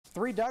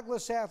3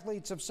 Douglas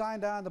athletes have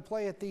signed on to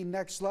play at the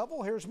next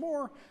level. Here's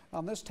more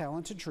on this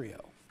talented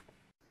trio.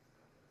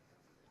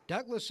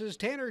 Douglas's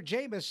Tanner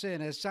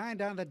Jamison has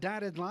signed on the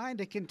dotted line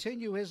to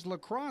continue his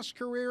lacrosse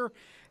career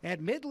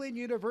at Midland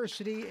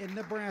University in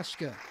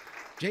Nebraska.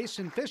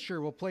 Jason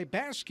Fisher will play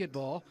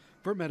basketball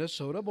for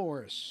Minnesota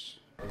Morris.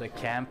 The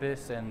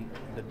campus and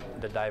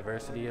the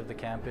diversity of the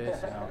campus,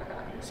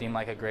 seemed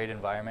like a great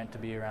environment to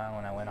be around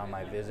when I went on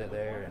my visit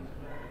there,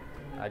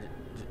 and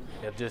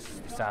it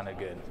just sounded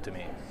good to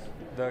me.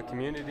 The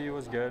community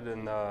was good,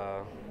 and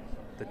the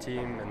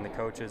team and the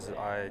coaches,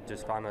 I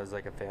just found it as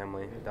like a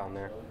family down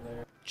there.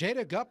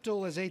 Jada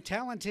Guptill is a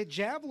talented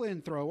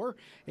javelin thrower,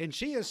 and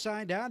she is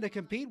signed on to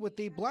compete with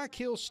the Black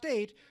Hills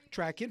State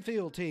track and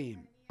field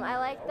team. I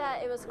like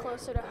that it was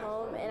closer to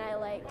home, and I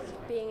like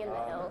being in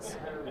the hills.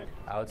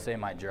 I would say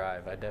my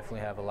drive. I definitely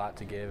have a lot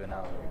to give, and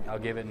I'll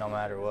give it no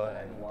matter what.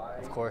 And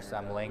of course,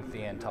 I'm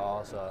lengthy and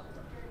tall, so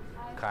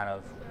kind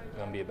of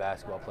going to be a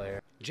basketball player.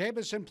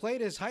 Jamison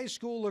played his high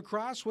school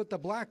lacrosse with the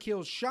Black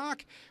Hills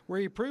Shock, where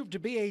he proved to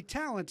be a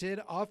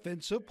talented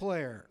offensive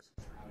player.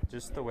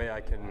 Just the way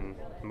I can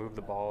move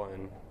the ball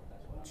and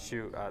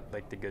shoot at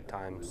like the good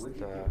times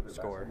to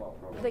score.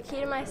 The key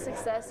to my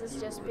success is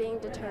just being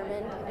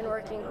determined and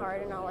working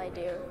hard in all I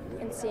do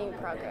and seeing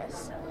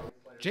progress.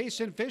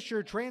 Jason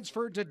Fisher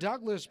transferred to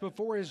Douglas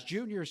before his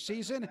junior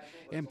season,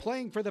 and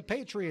playing for the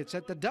Patriots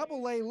at the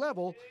AA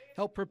level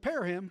helped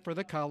prepare him for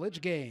the college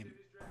game.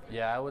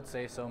 Yeah, I would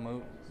say so.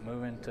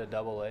 Moving to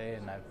AA,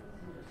 and I've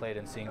played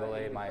in single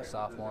A my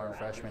sophomore and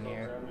freshman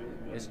year.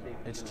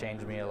 It's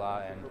changed me a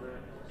lot, and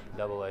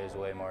AA is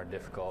way more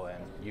difficult,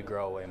 and you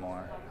grow way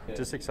more.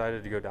 Just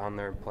excited to go down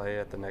there and play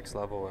at the next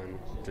level, and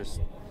just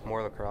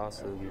more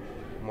lacrosse and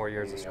more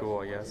years of school,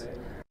 I guess.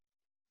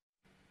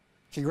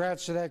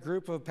 Congrats to that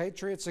group of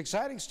Patriots.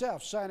 Exciting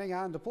stuff signing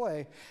on to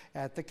play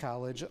at the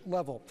college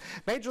level.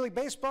 Major League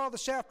Baseball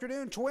this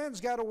afternoon. Twins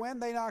got a win.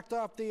 They knocked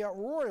off the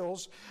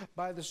Royals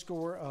by the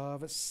score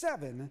of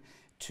 7-6.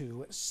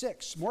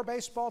 More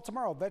baseball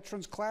tomorrow.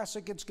 Veterans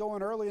Classic gets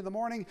going early in the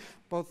morning,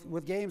 both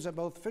with games at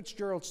both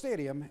Fitzgerald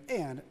Stadium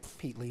and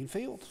Pete Lean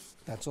Field.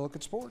 That's a look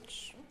at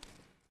sports.